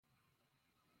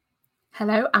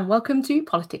Hello and welcome to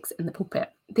Politics in the Pulpit.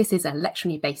 This is a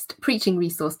lectionary-based preaching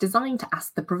resource designed to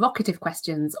ask the provocative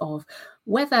questions of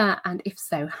whether, and if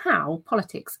so, how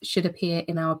politics should appear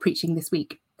in our preaching this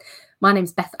week. My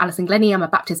name's Beth Allison Glennie. I'm a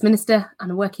Baptist minister and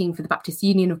I'm working for the Baptist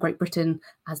Union of Great Britain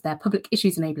as their public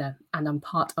issues enabler, and I'm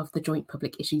part of the joint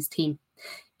public issues team.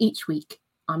 Each week,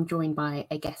 I'm joined by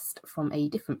a guest from a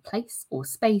different place or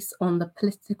space on the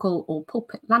political or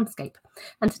pulpit landscape.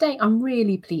 And today I'm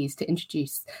really pleased to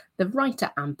introduce the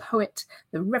writer and poet,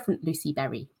 the Reverend Lucy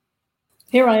Berry.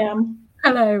 Here I am.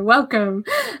 Hello, welcome.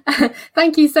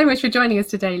 Thank you so much for joining us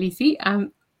today, Lucy.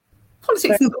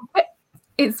 Politics in the pulpit,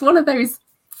 it's one of those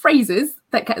phrases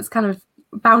that gets kind of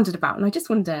bounded about. And I just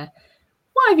wonder,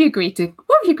 why have you agreed to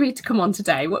come on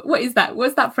today? What is that? What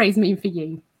does that phrase mean for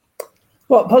you?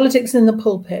 What, politics in the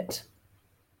pulpit?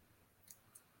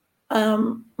 I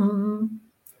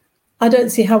don't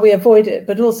see how we avoid it,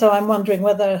 but also I'm wondering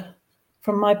whether,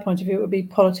 from my point of view, it would be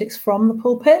politics from the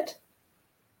pulpit.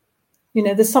 You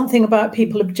know, there's something about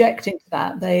people objecting to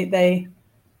that. They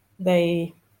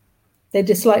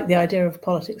dislike the idea of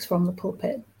politics from the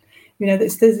pulpit. You know,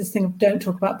 there's this thing of don't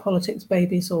talk about politics,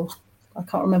 babies, or I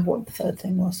can't remember what the third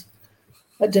thing was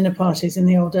at dinner parties in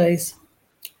the old days.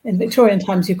 In Victorian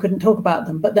times, you couldn't talk about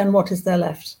them, but then what is there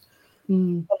left?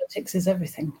 Politics is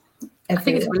everything. I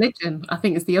think it's religion. I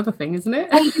think it's the other thing, isn't it?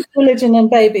 Religion and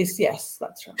babies. Yes,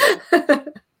 that's right.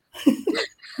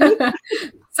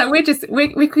 So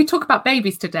we could talk about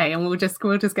babies today, and we'll just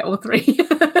get all three.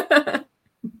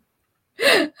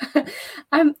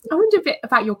 I wonder a bit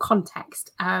about your context.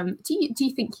 Do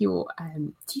you think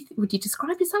would you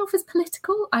describe yourself as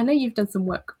political? I know you've done some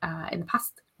work in the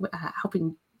past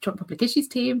helping Joint Public Issues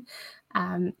team.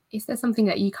 Is there something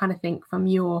that you kind of think from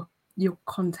your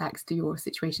context to your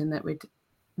situation that would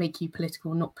make you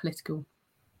political or not political?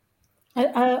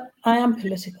 I am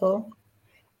political.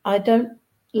 I don't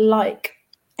like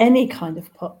any kind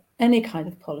of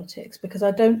politics because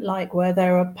I don't like where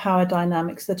there are power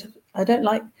dynamics I don't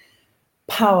like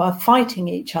power fighting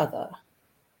each other.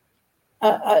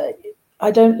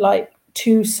 I don't like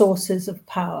two sources of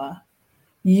power,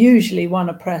 usually one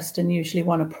oppressed and usually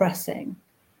one oppressing,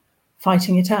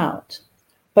 fighting it out.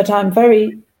 But I'm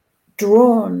very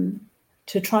drawn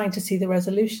to trying to see the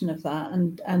resolution of that.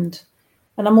 And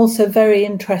I'm also very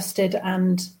interested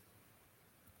and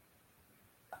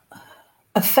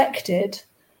affected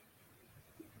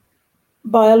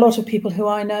by a lot of people who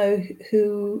I know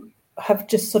who have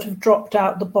just sort of dropped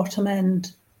out the bottom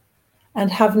end and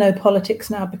have no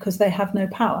politics now because they have no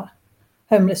power.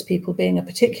 Homeless people being a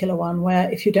particular one,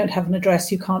 where if you don't have an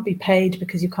address, you can't be paid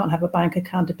because you can't have a bank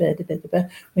account.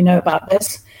 We know about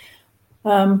this,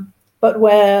 but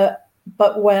where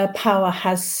power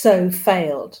has so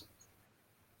failed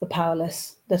the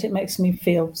powerless that it makes me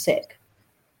feel sick.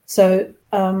 So,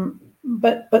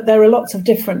 but there are lots of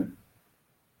different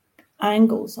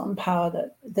angles on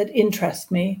power that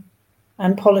interest me,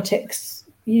 and politics.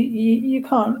 You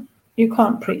can't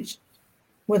preach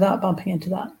without bumping into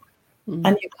that.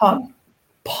 And you can't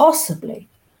possibly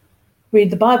read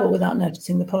the Bible without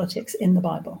noticing the politics in the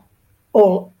Bible,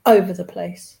 all over the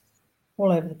place.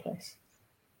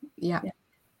 Yeah.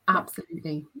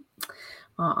 Absolutely.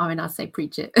 Well, I mean, I'd say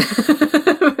preach it.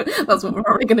 That's what we're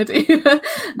probably going to do.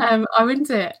 I went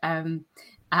to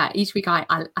each week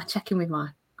I check in with my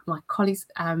colleagues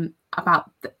about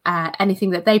anything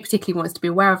that they particularly want us to be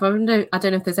aware of. I don't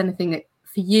know if there's anything that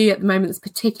for you at the moment, that's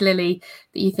particularly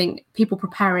that you think people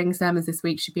preparing sermons this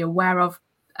week should be aware of.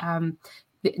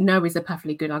 No is a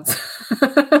perfectly good answer.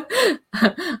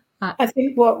 I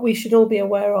think what we should all be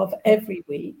aware of every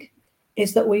week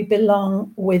is that we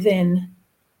belong within,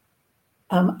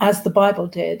 as the Bible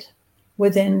did,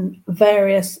 within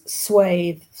various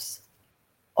swathes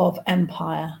of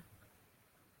empire.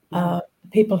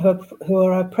 People who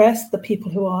are oppressed, the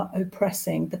people who are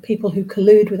oppressing, the people who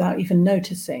collude without even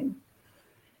noticing.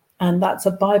 And that's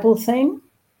a Bible thing,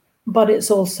 but it's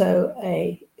also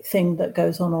a thing that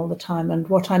goes on all the time. And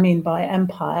what I mean by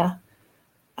empire,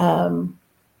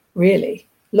 really,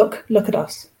 look at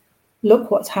us.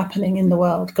 Look what's happening in the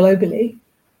world globally,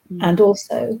 and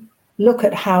also look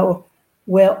at how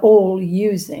we're all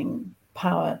using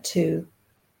power to,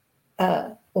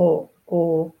 or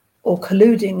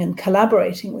colluding and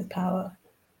collaborating with power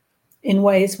in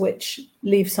ways which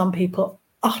leave some people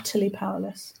utterly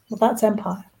powerless. Well, that's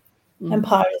empire.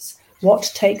 Empire is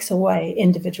what takes away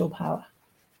individual power.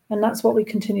 And that's what we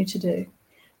continue to do.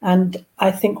 And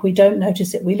I think we don't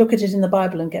notice it. We look at it in the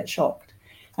Bible and get shocked.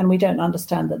 And we don't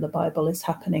understand that the Bible is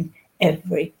happening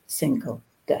every single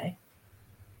day.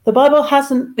 The Bible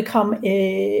hasn't become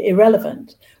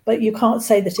irrelevant, but you can't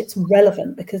say that it's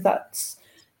relevant because that's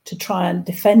to try and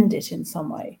defend it in some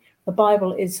way. The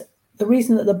Bible is, the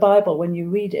reason that the Bible, when you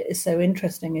read it, is so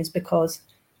interesting is because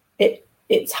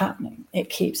it's happening. It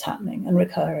keeps happening and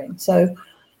recurring. So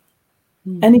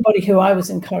anybody who I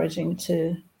was encouraging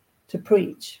to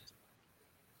preach,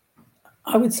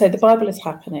 I would say the Bible is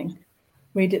happening.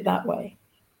 Read it that way.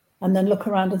 And then look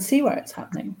around and see where it's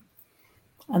happening.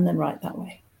 And then write that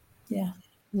way. Yeah.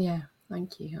 Yeah,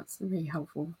 thank you. That's a really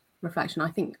helpful reflection. I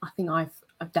think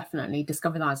I've definitely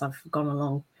discovered that as I've gone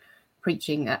along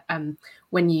preaching.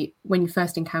 When you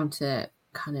first encounter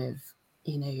kind of,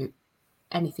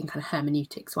 anything kind of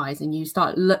hermeneutics wise, and you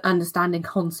start understanding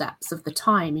concepts of the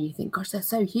time, and you think, gosh, they're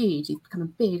so huge, these kind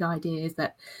of big ideas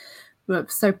that were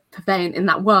so prevalent in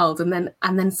that world, and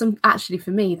then some, actually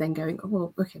for me, then going, oh,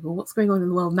 well, okay, well, what's going on in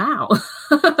the world now?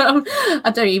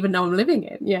 I don't even know I'm living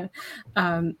in.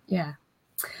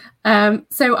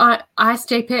 So I ask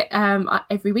JPIT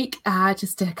every week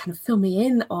just to kind of fill me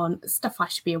in on stuff I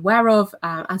should be aware of,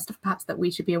 and stuff perhaps that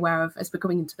we should be aware of as we're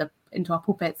going into our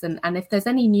pulpits, and if there's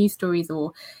any news stories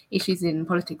or issues in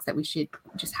politics that we should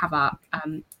just have our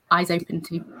eyes open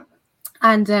to.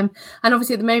 And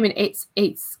obviously at the moment it's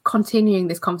continuing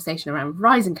this conversation around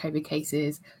rising COVID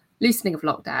cases, loosening of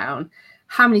lockdown,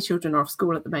 how many children are off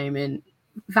school at the moment,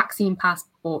 vaccine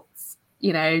passports,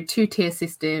 2-tier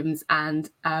systems,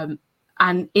 and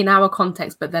in our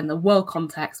context, but then the world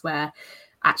context where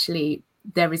actually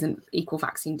there isn't equal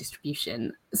vaccine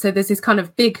distribution. So there's this kind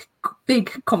of big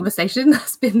conversation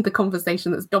that's been the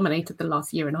conversation that's dominated the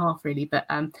last year and a half, really. But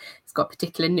it's got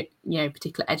particular edge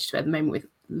to it at the moment with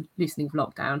loosening of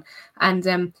lockdown. And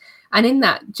in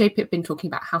that, JPIT have been talking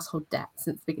about household debt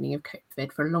since the beginning of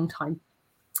COVID for a long time.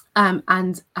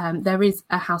 And there is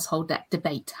a household debt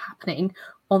debate happening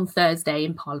on Thursday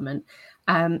in Parliament.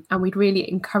 And we'd really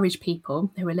encourage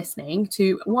people who are listening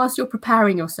to, whilst you're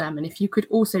preparing your sermon, if you could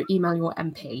also email your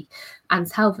MP and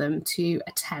tell them to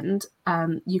attend.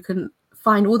 You can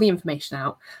find all the information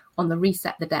out on the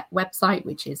Reset the Debt website,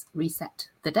 which is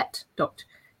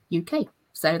resetthedebt.uk.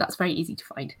 So that's very easy to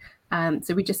find.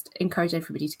 So we just encourage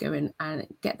everybody to go in and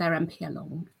get their MP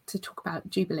along to talk about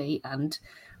Jubilee and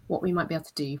what we might be able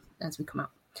to do as we come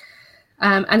out.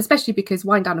 And especially because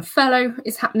Wind Down of Furlough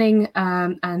is happening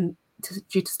and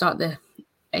due to start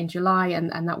in July,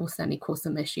 and that will certainly cause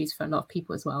some issues for a lot of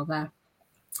people as well there.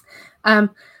 On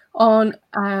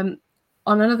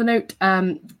another note,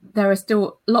 there are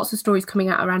still lots of stories coming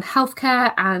out around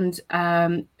healthcare,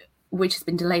 and which has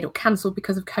been delayed or cancelled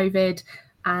because of COVID,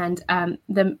 and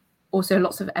then also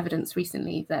lots of evidence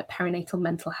recently that perinatal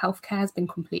mental health care has been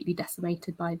completely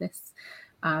decimated by this.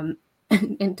 And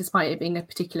despite it being a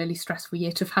particularly stressful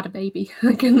year to have had a baby,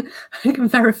 I can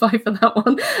verify for that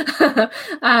one.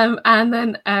 And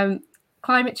then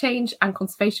climate change and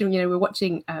conservation. We're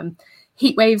watching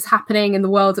heat waves happening in the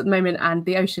world at the moment, and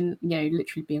the ocean,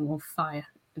 literally being on fire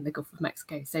in the Gulf of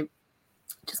Mexico. So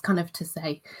just kind of to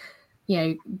say,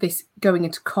 this going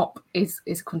into COP is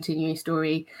a continuing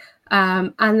story.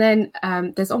 And then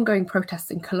there's ongoing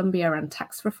protests in Colombia around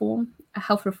tax reform,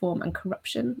 health reform and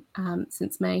corruption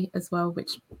since May as well,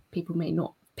 which people may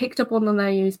not have picked up on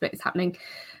their news, but it's happening.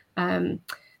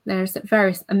 There's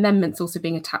various amendments also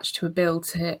being attached to a bill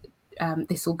to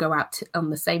this will go out on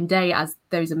the same day as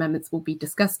those amendments will be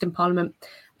discussed in Parliament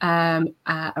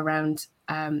around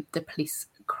the police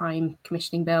crime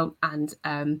commissioning bill, and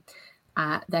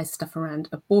there's stuff around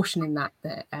abortion in that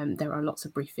there are lots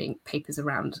of briefing papers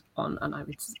around on, and I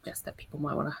would suggest that people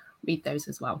might want to read those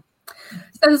as well.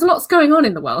 So there's lots going on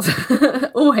in the world,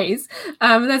 always.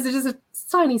 There's just a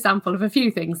tiny sample of a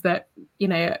few things that,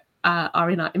 are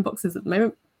in our inboxes at the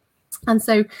moment. And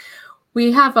so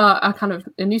we have our kind of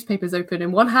newspapers open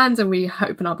in one hand, and we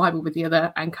open our Bible with the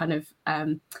other, and kind of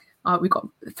we've got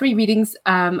 3 readings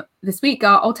this week.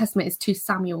 Our Old Testament is 2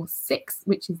 Samuel 6,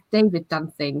 which is David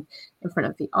dancing in front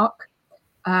of the ark.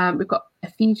 We've got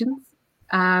Ephesians,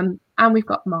 and we've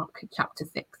got Mark chapter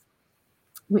 6,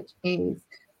 which is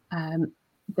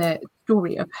the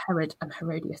story of Herod and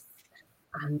Herodias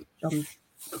and John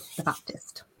the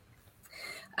Baptist.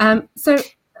 So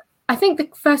I think the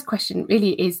first question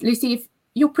really is, Lucy, if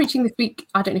you're preaching this week,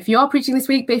 I don't know if you are preaching this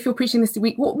week, but if you're preaching this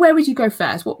week, where would you go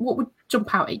first? What would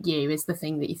jump out at you as the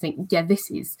thing that you think, yeah,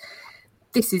 this is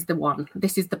the one,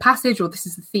 this is the passage, or this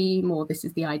is the theme, or this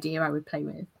is the idea I would play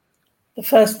with? The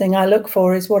first thing I look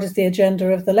for is, what is the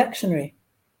agenda of the lectionary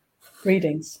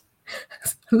readings?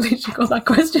 I've literally got that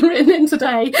question written in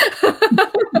today.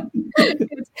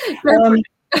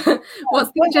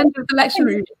 What's the agenda of the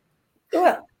lectionary?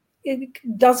 Well,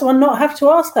 does one not have to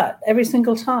ask that every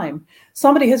single time?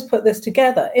 Somebody has put this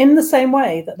together in the same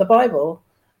way that the Bible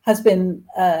has been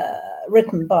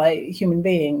written by human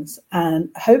beings, and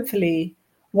hopefully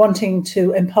wanting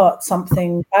to impart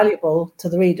something valuable to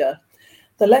the reader.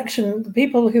 The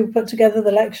people who put together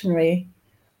the lectionary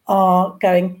are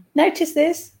going, notice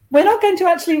this, we're not going to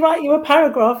actually write you a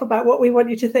paragraph about what we want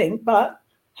you to think, but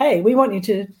hey, we want you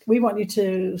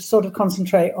to sort of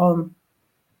concentrate on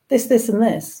this, and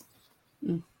this.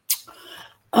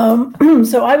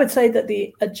 So I would say that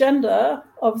the agenda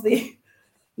of the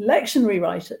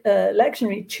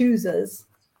lectionary choosers,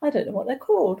 I don't know what they're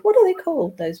called. What are they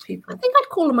called, those people? I think I'd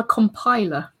call them a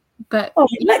compiler. But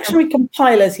lectionary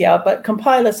compilers, yeah, but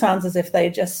compiler sounds as if they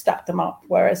just stack them up,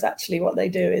 whereas actually what they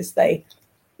do is they've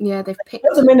picked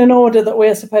them in an order that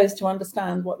we're supposed to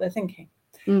understand what they're thinking.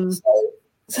 So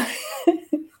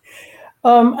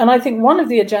and I think one of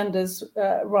the agendas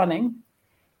running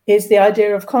is the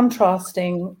idea of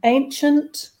contrasting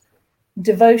ancient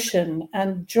devotion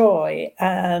and joy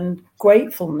and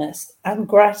gratefulness and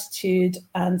gratitude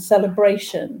and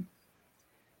celebration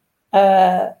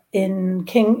in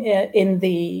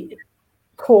the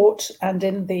court and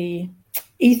in the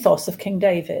ethos of King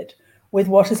David with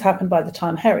what has happened by the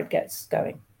time Herod gets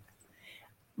going.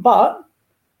 But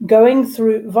going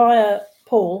through via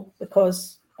Paul,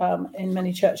 because in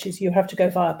many churches you have to go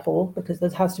via Paul because there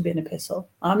has to be an epistle.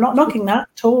 I'm not knocking that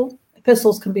at all.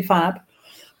 Epistles can be fab.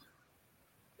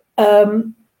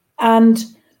 And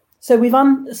so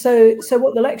so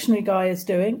what the lectionary guy is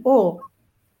doing, or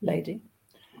lady,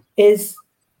 is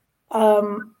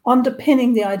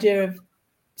underpinning the idea of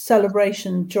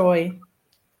celebration, joy,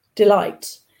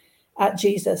 delight at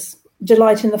Jesus,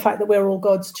 delight in the fact that we're all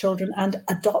God's children and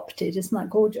adopted. Isn't that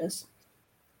gorgeous?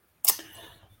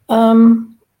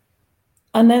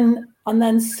 And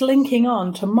then slinking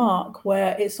on to Mark,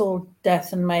 where it's all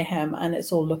death and mayhem and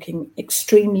it's all looking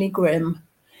extremely grim.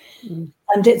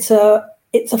 And it's a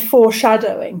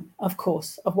foreshadowing, of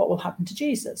course, of what will happen to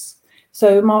Jesus.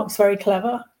 So Mark's very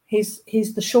clever. He's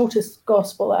the shortest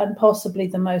gospel and possibly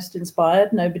the most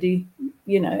inspired. Nobody,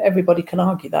 everybody can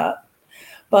argue that.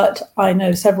 But I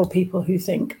know several people who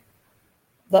think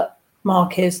that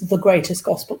Mark is the greatest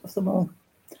gospel of them all.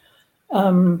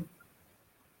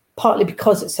 Partly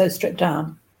because it's so stripped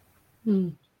down.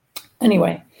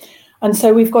 Anyway, and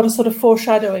so we've got a sort of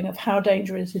foreshadowing of how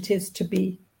dangerous it is to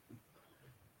be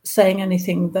saying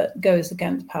anything that goes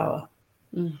against power.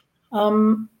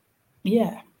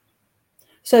 Yeah.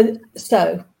 So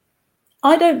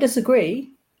I don't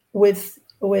disagree with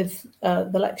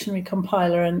the lectionary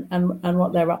compiler and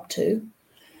what they're up to,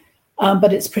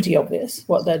 but it's pretty obvious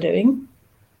what they're doing.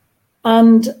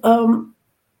 And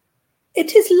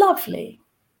it is lovely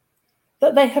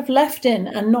that they have left in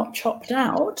and not chopped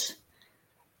out,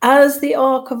 as the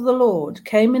ark of the Lord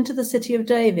came into the city of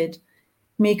David,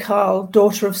 Michal,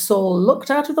 daughter of Saul,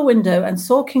 looked out of the window and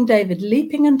saw King David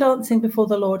leaping and dancing before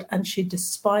the Lord, and she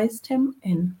despised him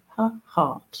in her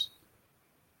heart.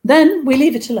 Then we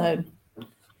leave it alone.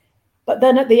 But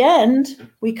then at the end,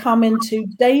 we come into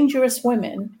dangerous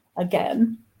women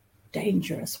again,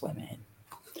 dangerous women,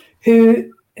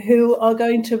 who are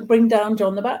going to bring down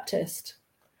John the Baptist.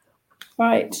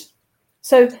 Right.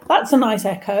 So that's a nice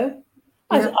echo.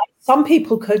 Yeah. Some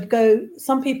people could go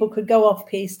off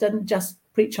piste and just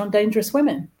preach on dangerous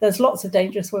women. There's lots of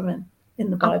dangerous women in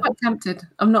the Bible. I'm quite tempted.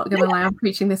 I'm not going to lie. I'm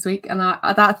preaching this week, and that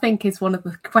I think is one of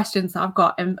the questions that I've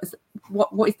got.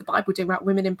 What is the Bible doing about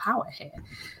women in power here?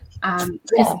 I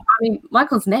mean,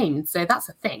 Michael's named, so that's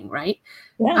a thing, right?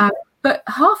 Yeah. But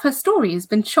half her story has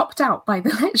been chopped out by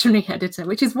the lectionary editor,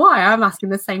 which is why I'm asking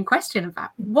the same question about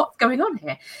what's going on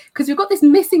here. Because we've got this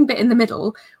missing bit in the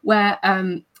middle where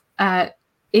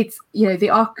it's, the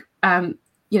ark,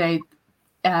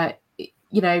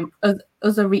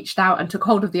 Uzzah reached out and took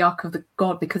hold of the ark of the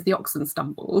God because the oxen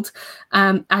stumbled.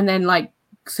 And then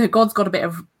so God's got a bit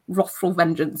of wrathful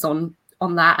vengeance on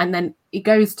that. And then it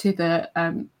goes to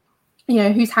the,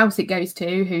 whose house it goes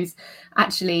to, who's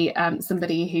actually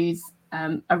somebody who's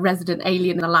a resident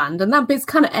alien in the land. And that bit's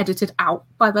kind of edited out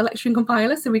by the lectionary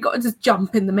compiler. So we got to just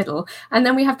jump in the middle. And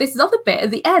then we have this other bit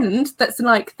at the end that's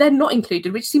they're not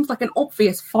included, which seems like an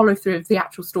obvious follow through of the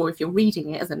actual story if you're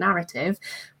reading it as a narrative,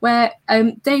 where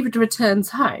David returns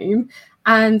home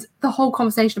and the whole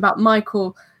conversation about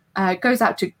Michal goes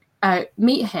out to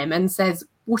meet him and says,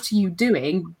 what are you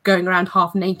doing going around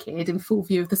half naked in full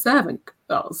view of the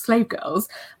slave girls?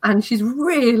 And she's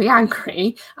really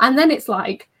angry. And then it's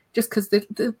just because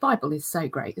the Bible is so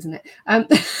great, isn't it?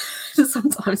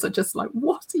 Sometimes I'm just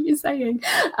what are you saying?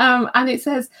 And it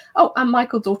says, and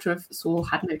Michal, daughter of Saul,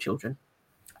 had no children.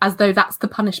 as though that's the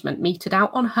punishment meted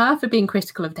out on her for being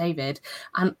critical of David.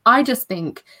 And I just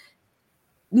think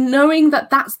knowing that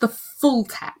that's the full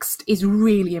text is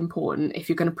really important if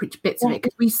you're going to preach bits of it,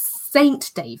 because we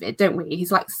saint David, don't we?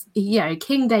 He's like,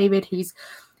 King David, who's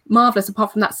marvelous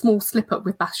apart from that small slip up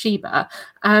with Bathsheba.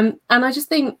 And I just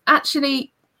think,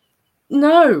 actually,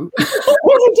 no. It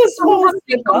wasn't a small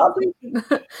slip up.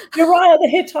 Uriah the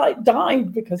Hittite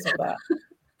died because of that.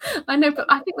 I know, but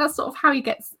I think that's sort of how he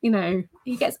gets,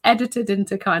 he gets edited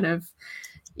into kind of,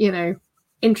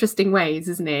 interesting ways,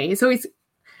 isn't he? It's always,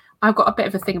 I've got a bit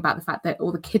of a thing about the fact that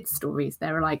all the kids' stories, they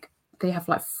have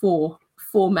like four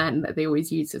men that they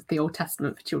always use as the Old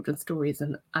Testament for children's stories,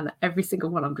 and every single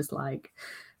one I'm just like,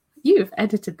 you've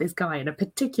edited this guy in a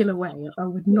particular way I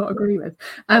would not agree with.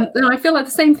 And I feel like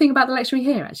the same thing about the lectionary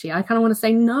here, actually. I kind of want to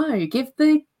say, no, give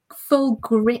the full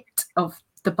grit of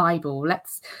the Bible.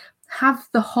 Let's have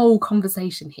the whole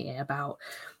conversation here about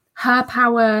her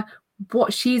power,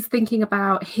 what she's thinking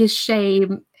about, his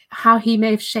shame, how he may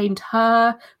have shamed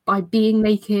her by being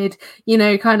naked,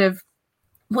 kind of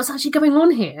what's actually going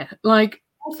on here. Like,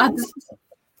 I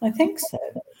think so.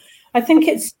 I think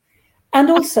it's, and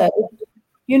also,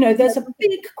 there's a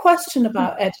big question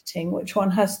about editing, which one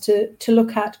has to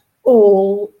look at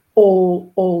all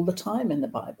the time in the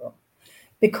Bible,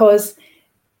 because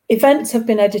events have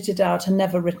been edited out and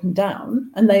never written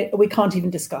down, and we can't even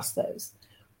discuss those.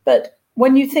 But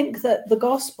when you think that the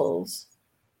Gospels,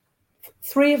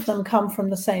 3 of them come from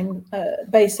the same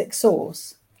basic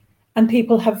source, and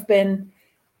people have been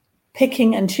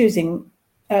picking and choosing.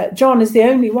 John is the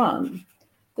only one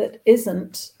that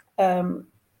isn't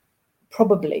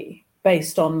probably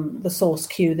based on the source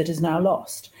Q that is now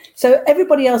lost. So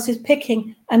everybody else is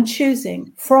picking and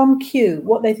choosing from Q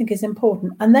what they think is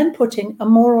important, and then putting a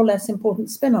more or less important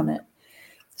spin on it.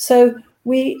 So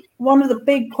one of the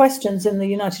big questions in the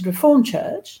United Reformed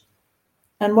Church,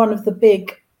 and one of the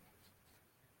big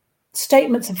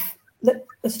statements of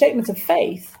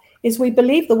faith, is we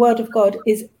believe the word of God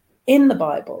is in the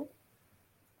Bible,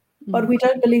 but we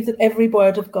don't believe that every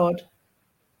word of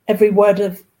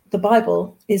the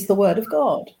Bible is the word of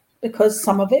God, because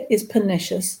some of it is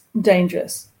pernicious,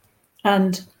 dangerous,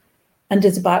 and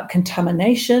is about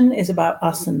contamination, is about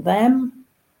us and them,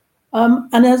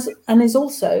 and is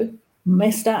also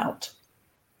missed out.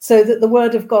 So that the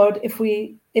word of God, if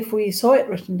we saw it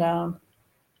written down,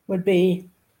 would be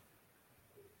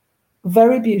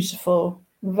very beautiful,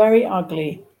 very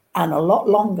ugly, and a lot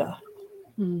longer.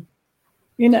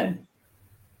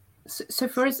 So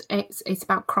for us, it's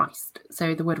about Christ.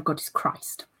 So the word of God is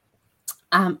Christ,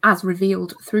 as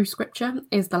revealed through Scripture,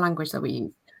 is the language that we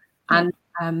use,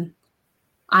 and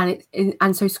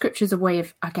so Scripture is a way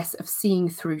of, I guess, of seeing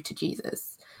through to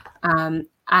Jesus,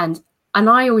 and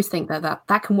I always think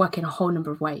that can work in a whole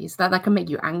number of ways. That can make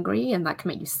you angry, and that can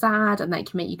make you sad, and that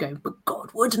can make you go, but God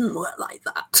wouldn't work like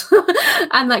that,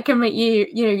 and that can make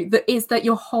you, that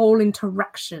your whole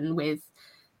interaction with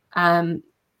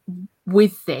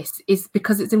this is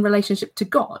because it's in relationship to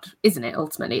God, isn't it?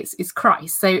 Ultimately, it's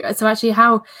Christ. So actually,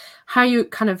 how you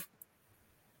kind of,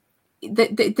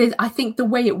 I think the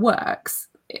way it works,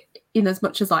 in as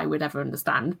much as I would ever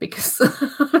understand, because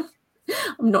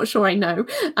I'm not sure I know,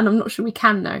 and I'm not sure we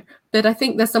can know, but I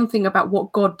think there's something about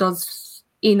what God does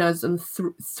in us and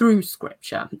through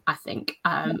Scripture. I think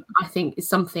it's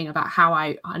something about how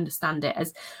I understand it.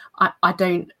 As I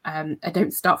don't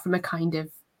start from a kind of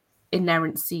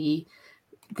inerrancy.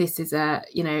 This is a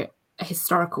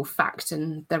historical fact,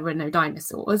 and there were no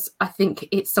dinosaurs. I think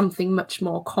it's something much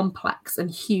more complex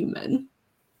and human,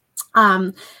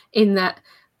 in that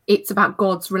it's about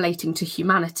God's relating to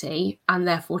humanity, and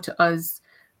therefore to us,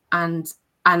 and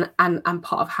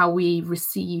part of how we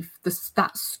receive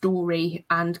that story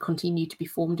and continue to be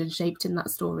formed and shaped in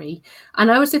that story. And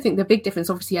I also think the big difference,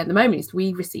 obviously, at the moment, is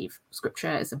we receive Scripture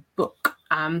as a book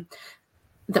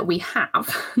that we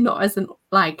have, not as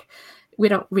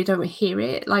we don't hear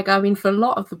it. Like, I mean, for a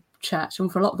lot of the church, and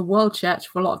for a lot of the world church,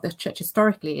 for a lot of the church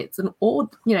historically, it's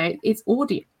it's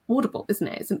audible, isn't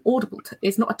it? It's an audible.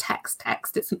 It's not a text.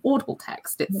 It's an audible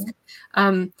text. It's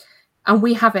and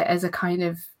we have it as a kind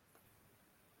of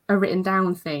a written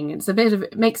down thing. It's a bit of,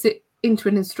 it makes it into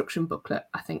an instruction booklet,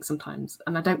 I think, sometimes,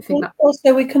 and I don't think that.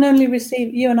 Also,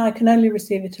 you and I can only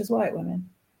receive it as white women.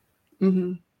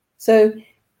 Mm-hmm.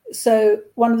 So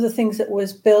one of the things that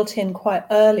was built in quite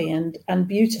early and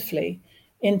beautifully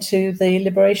into the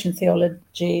liberation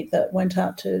theology that went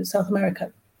out to South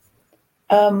America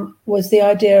was the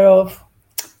idea of,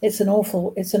 it's an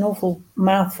awful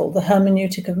mouthful, the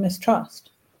hermeneutic of mistrust,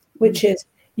 which is,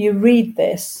 you read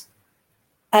this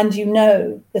and you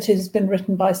know that it has been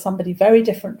written by somebody very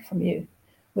different from you,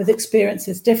 with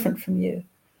experiences different from you,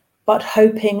 but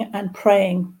hoping and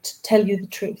praying to tell you the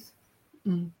truth.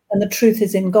 And the truth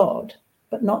is in God,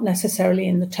 but not necessarily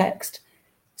in the text.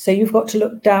 So you've got to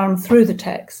look down through the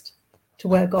text to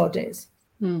where God is.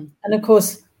 And of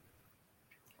course,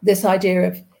 this idea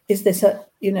of, is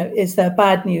there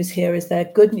bad news here? Is there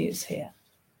good news here?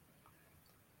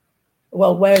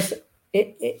 Well, whereas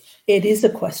it is a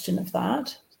question of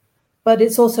that, but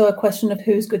it's also a question of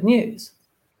whose good news.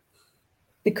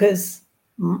 Because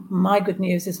my good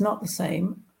news is not the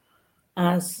same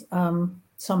as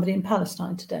somebody in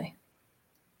Palestine today.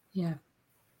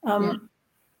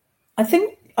 I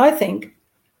think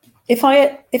if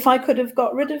I could have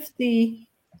got rid of the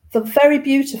very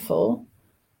beautiful,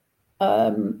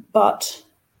 but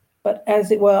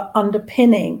as it were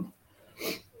underpinning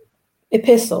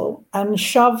epistle and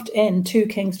shoved in 2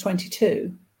 Kings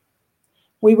 22,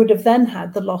 we would have then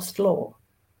had the lost law.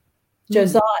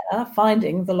 Josiah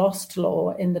finding the lost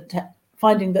law in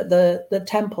finding that the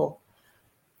temple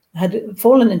had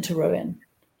fallen into ruin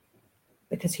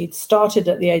because he'd started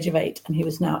at the age of 8 and he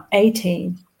was now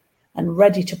 18 and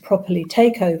ready to properly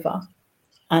take over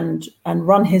and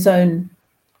run his own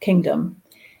kingdom,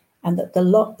 and that the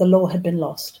law had been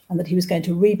lost, and that he was going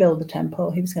to rebuild the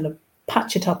temple, he was going to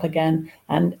patch it up again,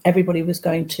 and everybody was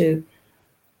going to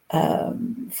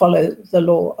follow the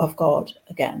law of God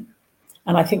again.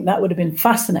 And I think that would have been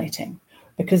fascinating,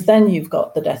 because then you've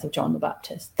got the death of John the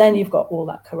Baptist, then you've got all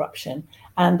that corruption,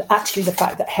 and actually the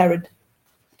fact that Herod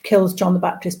kills John the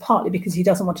Baptist partly because he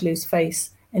doesn't want to lose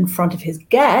face in front of his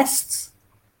guests.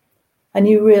 And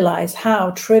you realize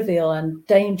how trivial and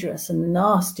dangerous and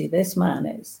nasty this man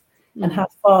is, and how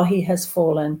far he has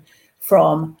fallen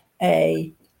from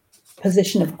a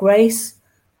position of grace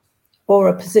or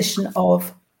a position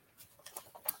of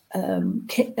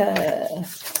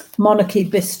monarchy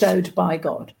bestowed by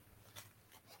God.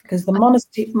 Because the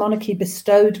monarchy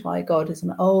bestowed by God is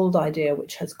an old idea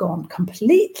which has gone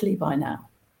completely by now.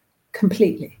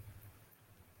 Completely.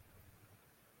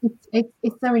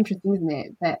 It's so interesting, isn't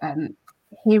it, that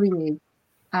here he is,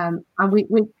 and we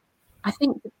I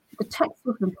think the text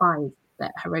sort of implies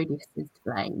that Herodias is to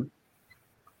blame,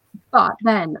 but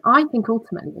then I think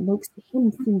ultimately it makes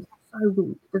him seem so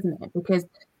weak, doesn't it? Because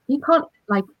he can't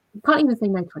even say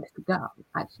no to a little girl,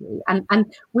 actually,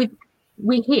 and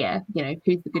we hear,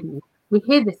 who's the good news? We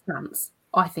hear this dance.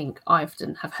 I think I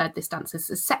often have heard this dance as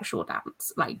a sexual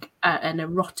dance, like an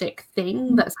erotic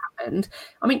thing that's happened.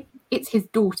 I mean, it's his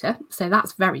daughter, so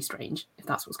that's very strange if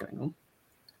that's what's going on.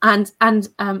 And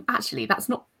actually, that's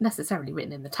not necessarily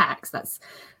written in the text. That's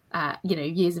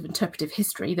years of interpretive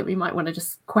history that we might want to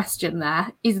just question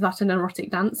there. Is that an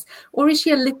erotic dance? Or is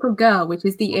she a little girl, which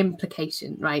is the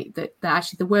implication, right? That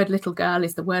actually the word little girl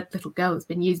is the word little girl that's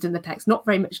been used in the text, not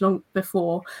very much long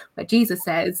before, where Jesus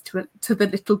says to the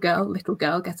little girl,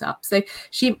 get up. So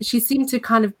she seemed to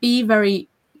kind of be very,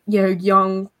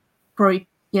 young,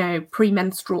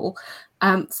 premenstrual.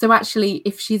 So actually,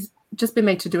 if she's just been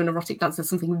made to do an erotic dance, there's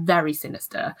something very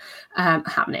sinister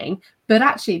happening. But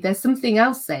actually, there's something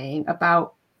else saying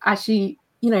about actually,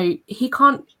 he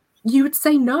can't. You would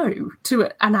say no to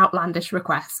an outlandish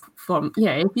request from,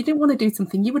 if you didn't want to do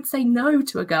something, you would say no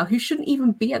to a girl who shouldn't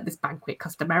even be at this banquet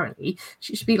customarily.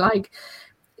 She should be like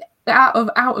out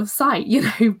of sight,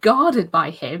 guarded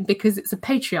by him because it's a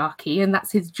patriarchy and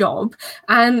that's his job.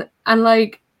 And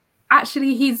like,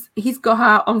 actually, he's got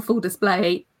her on full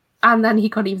display. And then he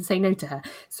can't even say no to her.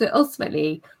 So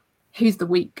ultimately, who's the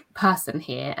weak person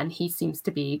here? And he seems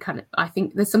to be I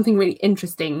think there's something really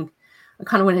interesting. I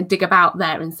kind of want to dig about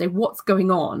there and say, what's going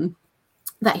on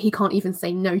that he can't even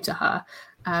say no to her?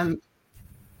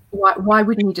 Why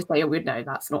wouldn't he just say, oh, no,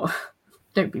 that's not,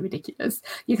 don't be ridiculous.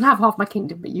 You can have half my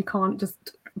kingdom, but you can't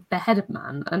just behead a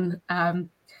man. And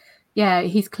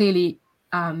he's clearly,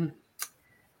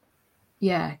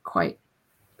 quite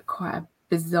a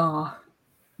bizarre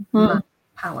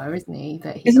power, isn't he?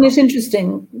 Isn't it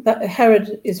interesting that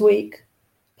Herod is weak,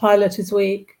 Pilate is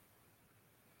weak?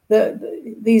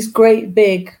 These great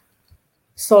big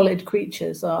solid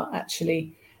creatures are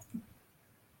actually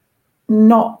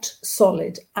not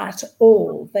solid at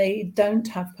all. They don't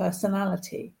have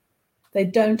personality. They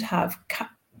don't have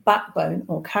backbone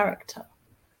or character.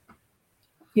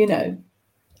 And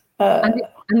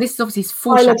this is obviously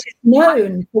Pilate is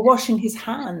known for washing his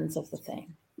hands of the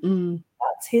thing.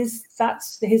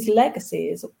 That's his legacy,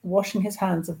 is washing his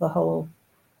hands of the whole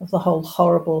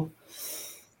horrible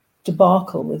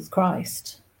debacle with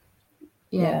Christ.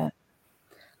 Yeah.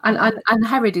 And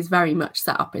Herod is very much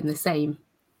set up in the same.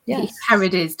 Yes.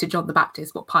 Herod is to John the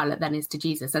Baptist what Pilate then is to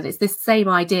Jesus, and it's this same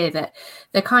idea that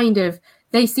they're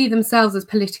they see themselves as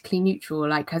politically neutral,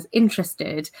 like as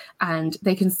interested, and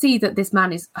they can see that this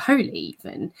man is holy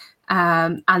even.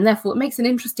 And therefore it makes an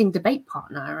interesting debate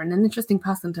partner and an interesting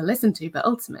person to listen to. But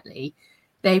ultimately,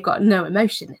 they've got no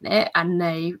emotion in it and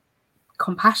no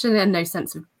compassion and no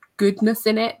sense of goodness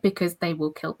in it, because they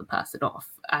will kill the person off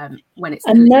when it's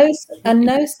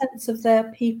no sense of their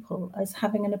people as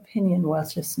having an opinion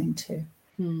worth listening to.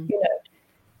 You know,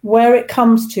 where it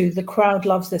comes to the crowd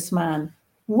loves this man,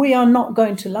 we are not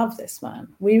going to love this man.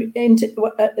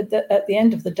 At the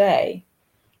end of the day,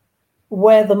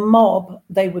 where the mob,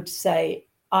 they would say,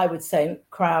 I would say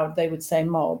crowd, they would say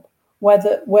mob, where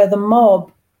the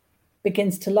mob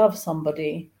begins to love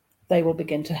somebody, they will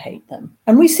begin to hate them.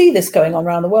 And we see this going on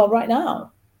around the world right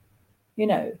now. You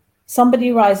know,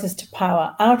 somebody rises to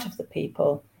power out of the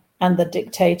people, and the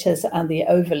dictators and the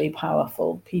overly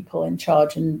powerful people in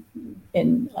charge in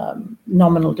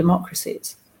nominal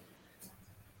democracies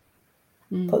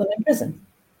put them in prison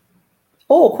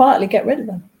or quietly get rid of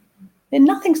them. And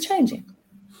nothing's changing.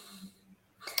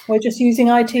 We're just using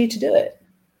IT to do it.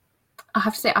 I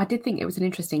have to say, I did think it was an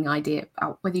interesting idea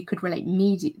about whether you could relate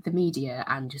the media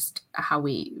and just how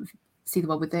we see the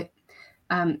world with it.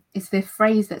 It's the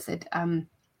phrase that said,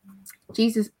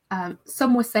 Jesus,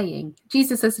 some were saying,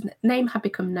 Jesus' name had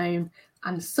become known,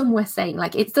 and some were saying,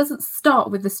 like, it doesn't start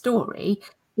with the story.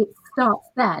 It starts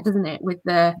there, doesn't it? With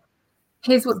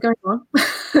here's what's going on.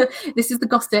 This is the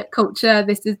gossip culture.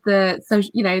 This is the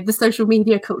social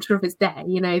media culture of its day,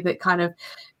 that kind of,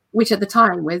 which at the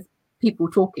time was people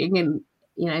talking in,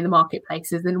 in the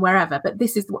marketplaces and wherever. But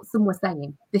this is what some were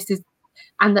saying.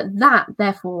 And that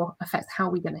therefore affects how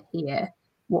we're going to hear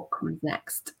what comes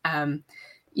next. And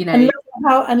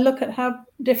look at how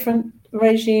different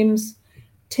regimes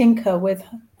tinker with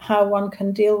how one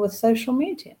can deal with social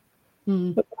media.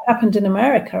 Look what happened in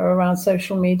America around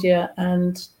social media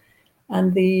and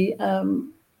the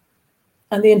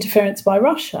interference by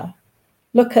Russia.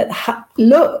 Look at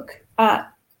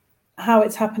how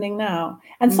it's happening now.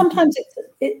 And sometimes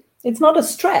it's not a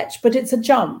stretch, but it's a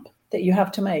jump that you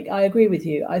have to make. I agree with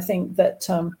you. I think that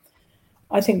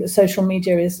social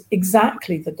media is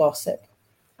exactly the gossip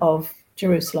of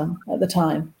Jerusalem at the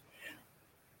time.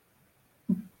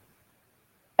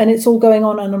 And it's all going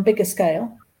on a bigger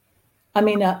scale. I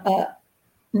mean, no,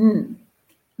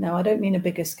 I don't mean a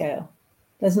bigger scale.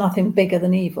 There's nothing bigger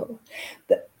than evil.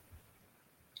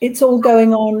 It's all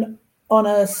going on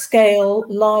a scale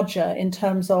larger in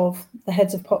terms of the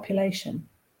heads of population.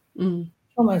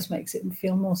 Almost makes it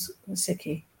feel more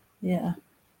sicky. Yeah.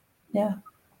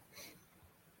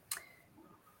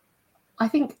 I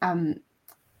think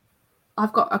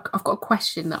I've got a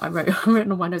question that I've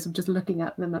written on my notes. I'm just looking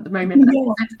at them at the moment.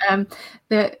 Yeah.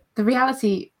 The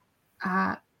reality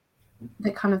that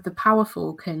kind of the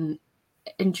powerful can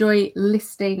enjoy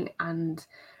listening and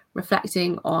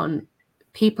reflecting on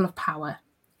people of power,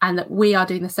 and that we are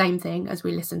doing the same thing as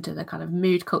we listen to the kind of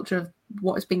mood culture of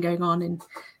what has been going on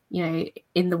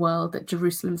in the world, that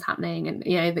Jerusalem's happening, and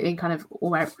in kind of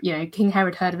where King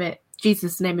Herod heard of it,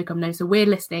 Jesus' name become known. So we're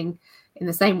listening in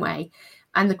the same way.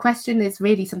 And the question is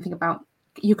really something about,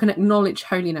 you can acknowledge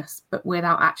holiness but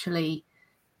without actually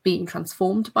being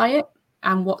transformed by it.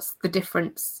 And what's the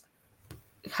difference?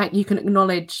 You can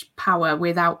acknowledge power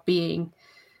without being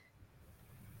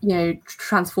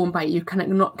transformed by it.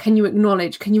 Can you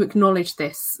acknowledge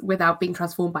this without being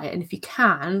transformed by it? And if you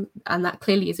can, and that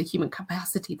clearly is a human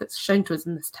capacity that's shown to us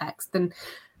in this text, then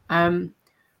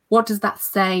what does that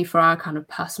say for our kind of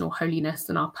personal holiness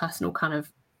and our personal kind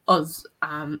of us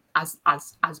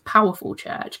as powerful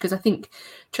church? Because I think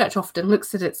church often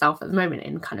looks at itself at the moment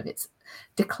in kind of its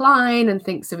decline and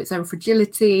thinks of its own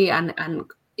fragility, and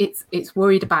it's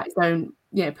worried about its own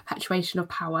perpetuation of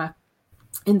power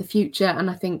in the future. And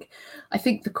I think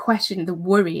the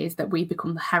worry is that we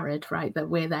become the Herod, right? That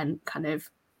we're then kind of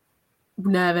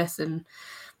nervous and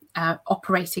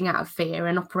operating out of fear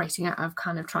and operating out of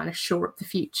kind of trying to shore up the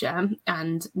future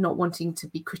and not wanting to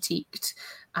be critiqued.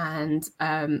 And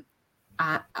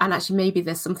actually maybe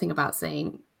there's something about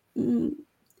saying,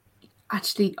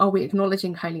 actually, are we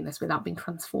acknowledging holiness without being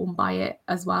transformed by it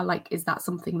as well? Like, is that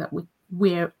something that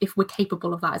if we're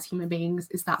capable of that as human beings,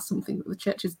 is that something that the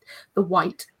church is, the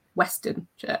white Western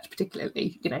church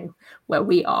particularly, where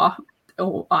we are,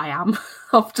 or I am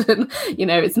often,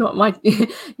 it's not my,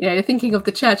 thinking of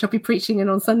the church I'll be preaching in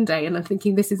on Sunday, and I'm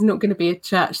thinking this is not going to be a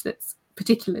church that's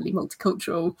particularly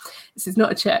multicultural. This is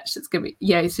not a church that's going to be,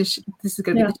 this is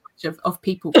going to be the church of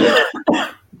people with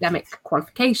academic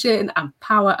qualification and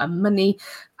power and money,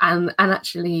 and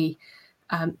actually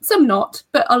some not,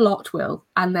 but a lot will.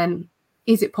 And then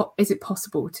is it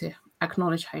possible to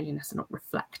acknowledge holiness and not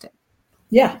reflect it?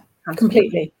 Yeah,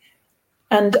 completely.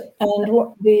 And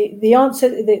what the answer,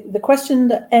 the question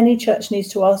that any church needs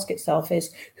to ask itself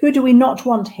is, who do we not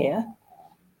want here?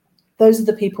 Those are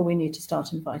the people we need to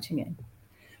start inviting in.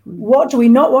 What do we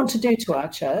not want to do to our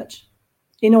church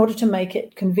in order to make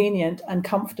it convenient and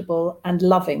comfortable and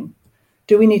loving?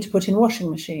 Do we need to put in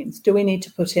washing machines? Do we need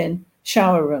to put in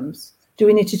shower rooms? Do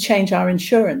we need to change our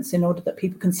insurance in order that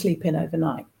people can sleep in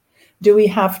overnight? Do we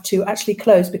have to actually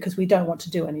close because we don't want to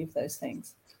do any of those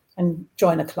things and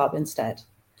join a club instead?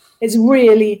 It's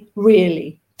really,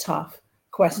 really tough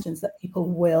questions that people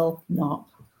will not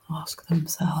ask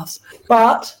themselves.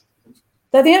 But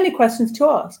they're the only questions to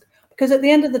ask, because at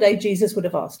the end of the day, Jesus would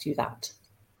have asked you that.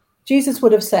 Jesus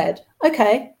would have said,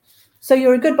 okay, so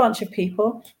you're a good bunch of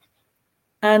people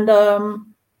and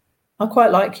I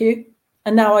quite like you.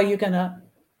 And now are you gonna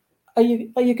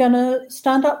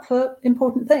stand up for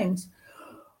important things?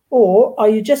 Or are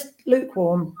you just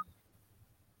lukewarm?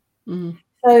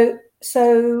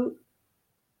 So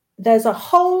there's a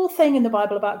whole thing in the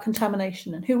Bible about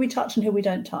contamination and who we touch and who we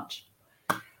don't touch.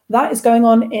 That is going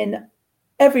on in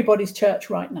everybody's church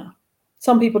right now.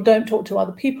 Some people don't talk to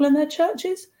other people in their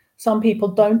churches. Some people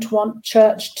don't want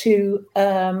church to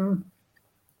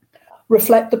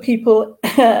reflect the people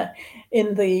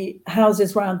in the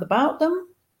houses round about them,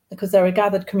 because they're a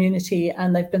gathered community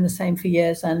and they've been the same for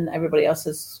years and everybody else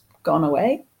has gone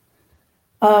away.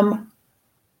 I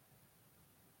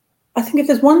think if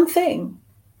there's one thing,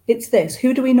 it's this: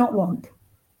 who do we not want?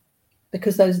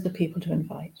 Because those are the people to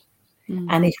invite.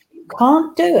 And if you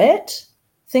can't do it,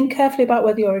 think carefully about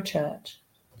whether you're a church,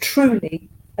 truly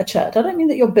a church. I don't mean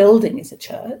that your building is a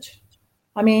church.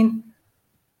 I mean,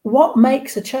 what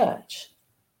makes a church?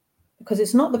 Because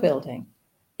it's not the building.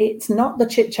 It's not the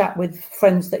chit chat with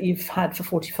friends that you've had for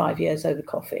 45 years over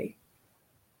coffee.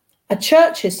 A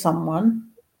church is someone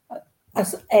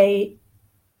that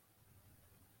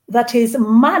is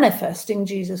manifesting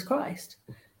Jesus Christ.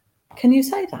 Can you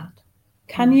say that?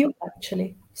 Can you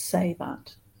actually say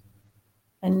that?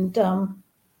 And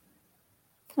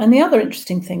the other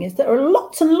interesting thing is there are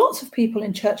lots and lots of people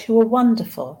in church who are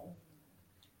wonderful.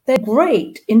 They're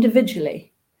great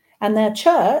individually, and their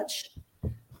church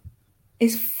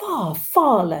is far,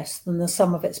 far less than the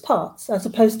sum of its parts, as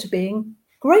opposed to being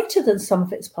greater than some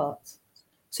of its parts.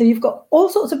 So you've got all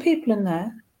sorts of people in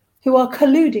there who are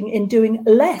colluding in doing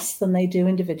less than they do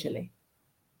individually,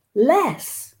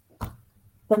 less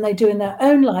than they do in their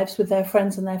own lives with their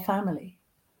friends and their family.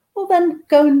 Well, then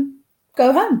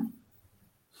go home.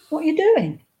 What are you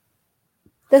doing?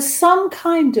 There's some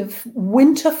kind of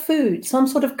winter food, some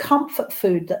sort of comfort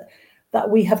food that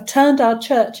we have turned our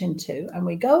church into, and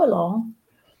we go along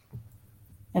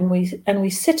and we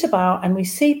sit about and we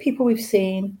see people we've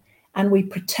seen and we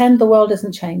pretend the world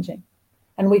isn't changing,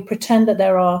 and we pretend that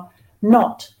there are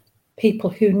not people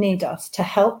who need us to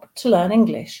help to learn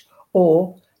English,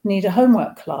 or need a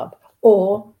homework club,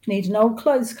 or need an old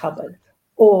clothes cupboard,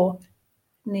 or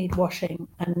need washing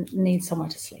and need somewhere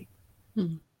to sleep.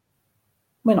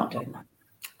 We're not doing that.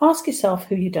 Ask yourself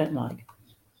who you don't like.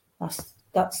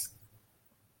 That's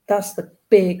the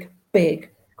big, big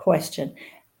question.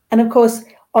 And of course,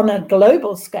 on a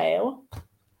global scale,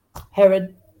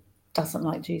 Herod doesn't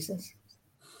like Jesus,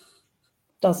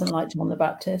 doesn't like John the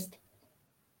Baptist.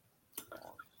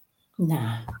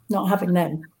 Nah, not having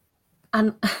them.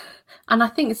 And I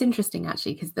think it's interesting,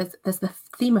 actually, because there's the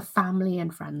theme of family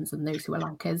and friends and those who are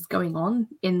like us going on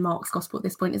in Mark's gospel at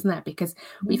this point, isn't there? Because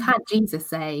we've had Jesus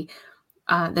say,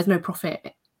 there's no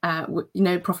prophet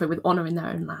with honor in their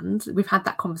own land. We've had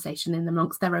that conversation in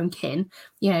amongst their own kin.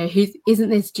 Isn't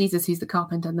this Jesus who's the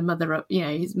carpenter and the mother of,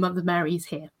 his mother Mary's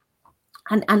here?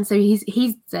 And so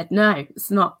he's said, no, this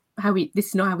is not how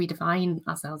we define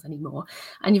ourselves anymore.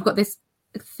 And you've got this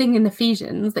thing in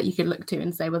Ephesians that you could look to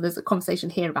and say, well, there's a conversation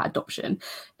here about adoption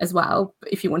as well,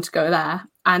 if you want to go there.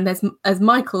 And there's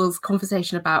Michael's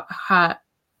conversation about her,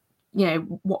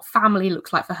 what family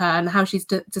looks like for her, and how she's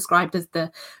described as the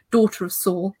daughter of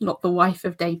Saul, not the wife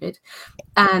of David,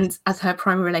 and as her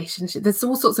primary relationship. There's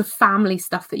all sorts of family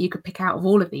stuff that you could pick out of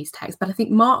all of these texts. But I think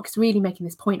Mark's really making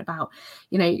this point about,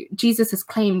 Jesus has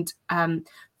claimed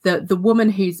the woman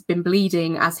who's been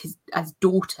bleeding as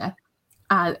daughter.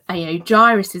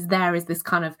 Jairus is there as this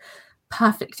kind of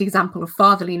perfect example of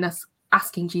fatherliness,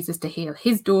 asking Jesus to heal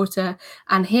his daughter.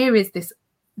 And here is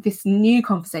this new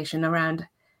conversation around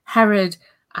Herod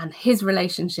and his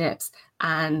relationships,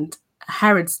 and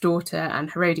Herod's daughter and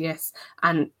Herodias,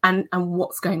 and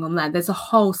what's going on there. There's a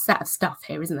whole set of stuff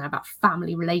here, isn't there, about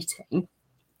family relating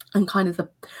and kind of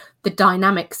the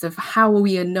dynamics of how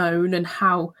we are known and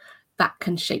how that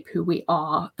can shape who we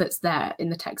are, that's there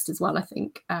in the text as well. I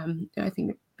think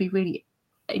it'd be really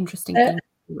interesting thing to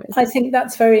do with. I think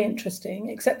that's very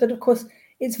interesting, except that, of course,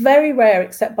 it's very rare,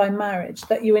 except by marriage,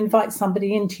 that you invite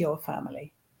somebody into your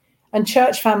family. And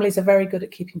church families are very good at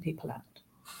keeping people out.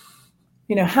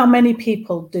 You know, how many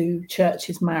people do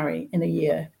churches marry in a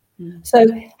year? Mm. So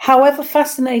however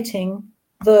fascinating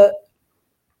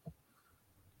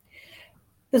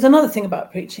there's another thing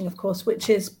about preaching, of course, which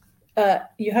is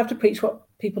you have to preach what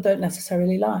people don't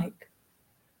necessarily like.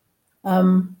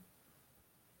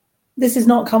 This is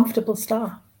not comfortable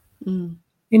stuff. Mm.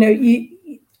 You know,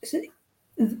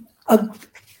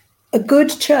 a good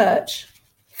church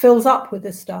fills up with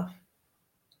this stuff.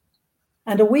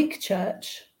 And a weak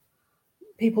church,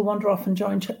 people wander off and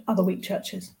join other weak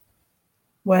churches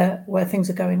where things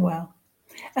are going well.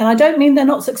 And I don't mean they're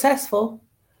not successful.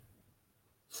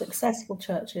 Successful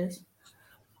churches,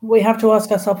 we have to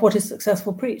ask ourselves, what is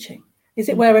successful preaching? Is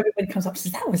it where everybody comes up and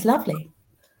says, that was lovely?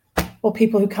 Or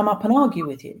people who come up and argue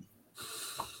with you?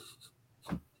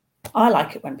 I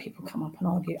like it when people come up and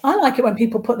argue. I like it when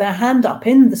people put their hand up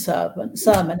in the sermon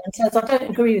and says, I don't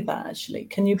agree with that, actually.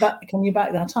 Can you back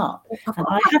that up? And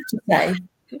I have to say,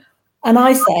 and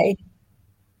I say,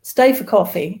 stay for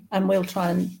coffee and we'll try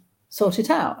and sort it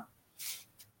out.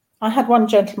 I had one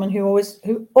gentleman who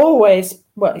always,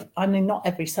 well, I mean, not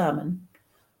every sermon,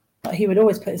 but he would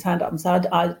always put his hand up and say,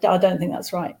 I don't think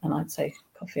that's right. And I'd say,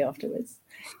 coffee afterwards.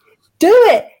 Do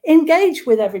it. Engage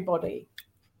with everybody.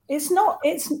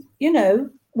 You know,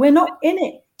 we're not in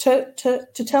it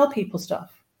to tell people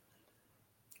stuff.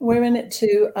 We're in it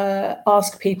to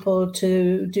ask people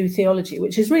to do theology,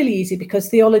 which is really easy because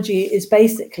theology is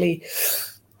basically,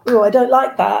 oh, I don't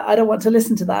like that. I don't want to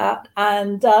listen to that.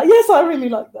 And yes, I really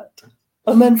like that.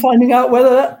 And then finding out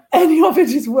whether any of it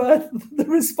is worth the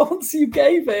response you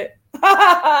gave it.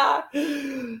 Oh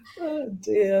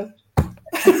dear.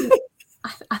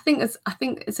 I think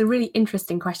it's a really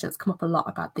interesting question that's come up a lot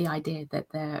about the idea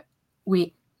that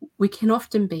we can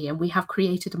often be, and we have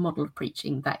created a model of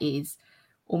preaching that is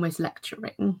almost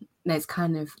lecturing. There's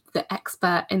kind of the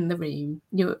expert in the room.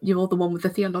 You're the one with the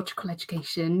theological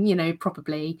education, you know,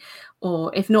 probably,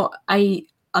 or if not a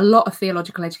lot of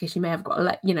theological education, you may have got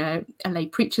a lay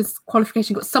preacher's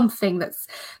qualification, got something that's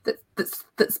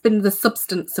been the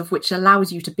substance of which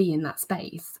allows you to be in that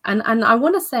space. And I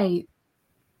want to say,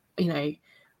 you know,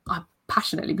 I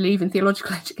passionately believe in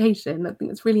theological education. I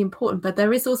think it's really important, but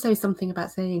there is also something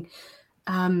about saying,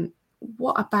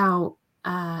 what about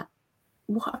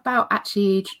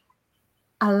actually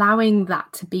allowing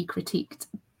that to be critiqued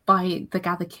by the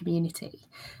gathered community,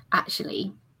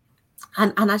 actually?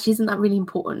 And actually, isn't that really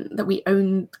important, that we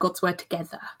own God's word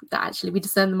together, that actually we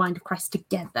discern the mind of Christ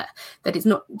together, that it's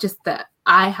not just that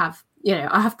I have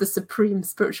the supreme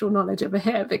spiritual knowledge over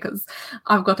here because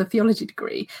I've got a theology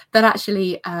degree, that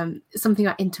actually something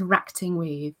like interacting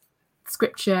with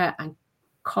scripture and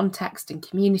context and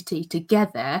community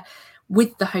together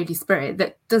with the Holy Spirit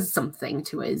that does something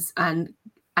to us. And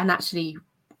actually,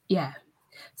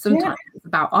 sometimes it's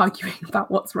about arguing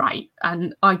about what's right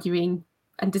and arguing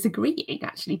and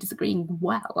disagreeing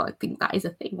well. I think that is a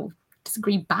thing. Or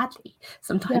disagree badly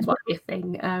sometimes might be a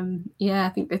thing. I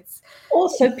think it's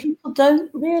also, people don't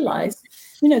realize,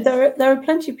 you know, there are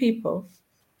plenty of people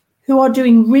who are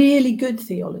doing really good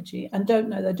theology and don't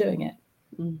know they're doing it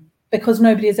because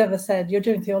nobody has ever said, you're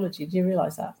doing theology, do you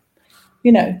realize that?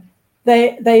 You know,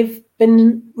 they've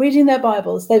been reading their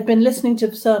Bibles, they've been listening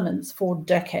to sermons for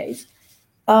decades,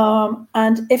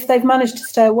 and if they've managed to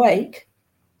stay awake,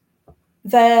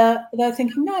 they're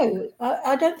thinking, no,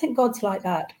 I don't think God's like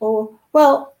that. Or,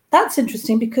 well, that's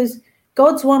interesting because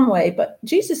God's one way, but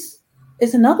Jesus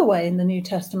is another way in the New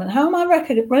Testament. How am I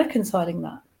reconciling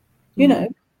that? You know?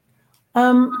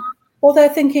 Or they're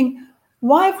thinking,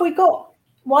 why have we got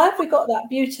that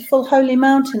beautiful holy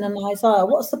mountain in Isaiah?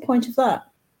 What's the point of that?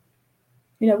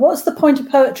 You know, what's the point of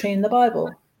poetry in the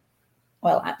Bible?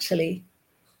 Well, actually,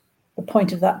 the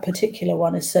point of that particular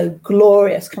one is so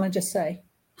glorious, can I just say?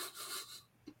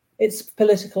 It's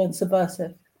political and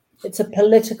subversive. It's a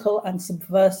political and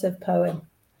subversive poem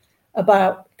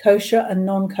about kosher and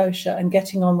non-kosher and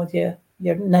getting on with your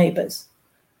neighbours.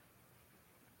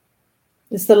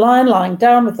 It's the lion lying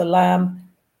down with the lamb,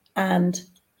 and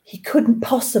he couldn't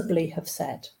possibly have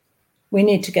said, we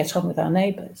need to get on with our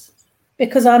neighbours,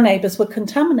 because our neighbours were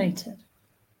contaminated.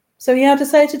 So he had to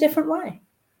say it a different way.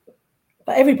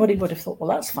 But everybody would have thought,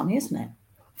 well, that's funny, isn't it?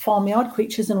 Farmyard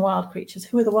creatures and wild creatures.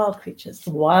 Who are the wild creatures?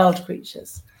 The wild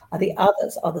creatures are the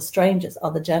others, are the strangers, are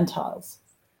the Gentiles.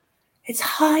 It's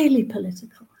highly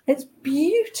political. It's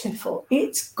beautiful.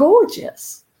 It's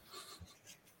gorgeous.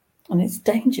 And it's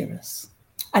dangerous.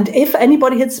 And if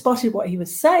anybody had spotted what he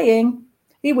was saying,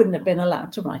 he wouldn't have been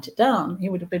allowed to write it down. He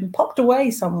would have been popped away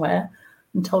somewhere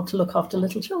and told to look after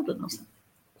little children or something.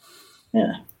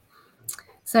 Yeah.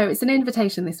 So it's an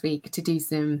invitation this week to do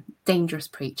some dangerous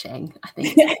preaching, I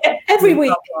think. Every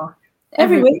week.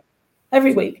 Every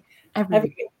week.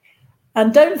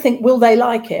 And don't think, will they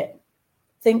like it?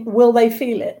 Think, will they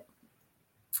feel it?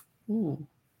 Ooh.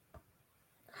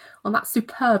 On that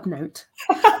superb note,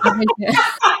 I'm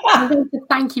going to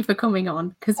thank you for coming on,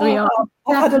 because we are.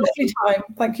 I've had a lovely time.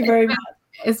 Thank you very much.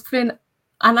 It's been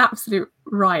an absolute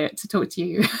riot to talk to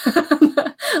you.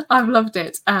 I've loved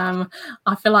it. I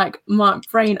feel like my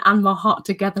brain and my heart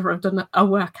together have done a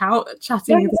workout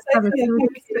chatting.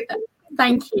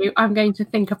 Thank you. I'm going to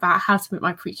think about how to make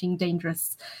my preaching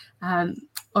dangerous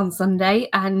on Sunday,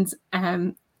 and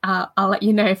I'll let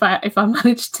you know if I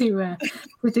manage to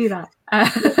do that.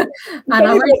 And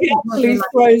actually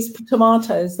throws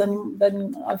tomatoes,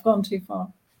 then I've gone too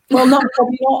far. Well,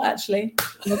 probably not actually.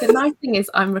 Well, the nice thing is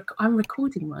I'm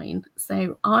recording mine,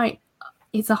 so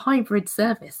it's a hybrid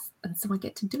service, and so I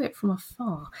get to do it from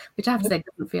afar, which I have to say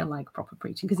doesn't feel like proper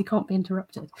preaching because you can't be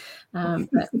interrupted. But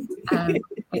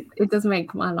it does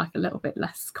make my life a little bit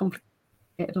less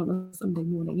complicated on a Sunday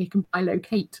morning. You can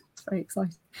bilocate. It's very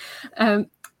exciting.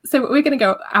 So we're going to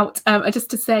go out just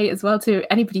to say as well to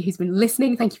anybody who's been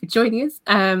listening, thank you for joining us.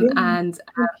 And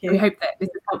we hope that this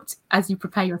has helped as you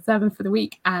prepare your sermon for the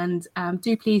week. And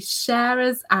do please share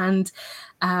us. And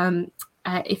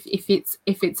if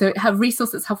it's a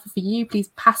resource that's helpful for you, please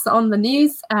pass on the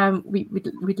news.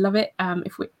 We'd love it.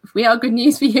 If we are good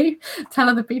news for you, tell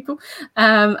other people.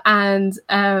 And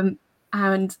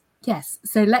yes,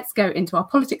 so let's go into our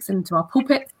politics and into our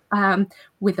pulpit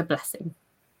with a blessing.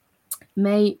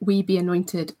 May we be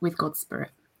anointed with God's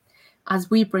Spirit as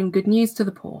we bring good news to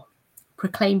the poor,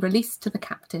 proclaim release to the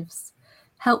captives,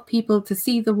 help people to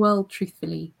see the world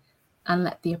truthfully, and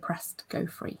let the oppressed go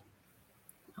free.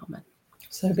 Amen.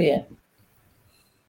 So be it.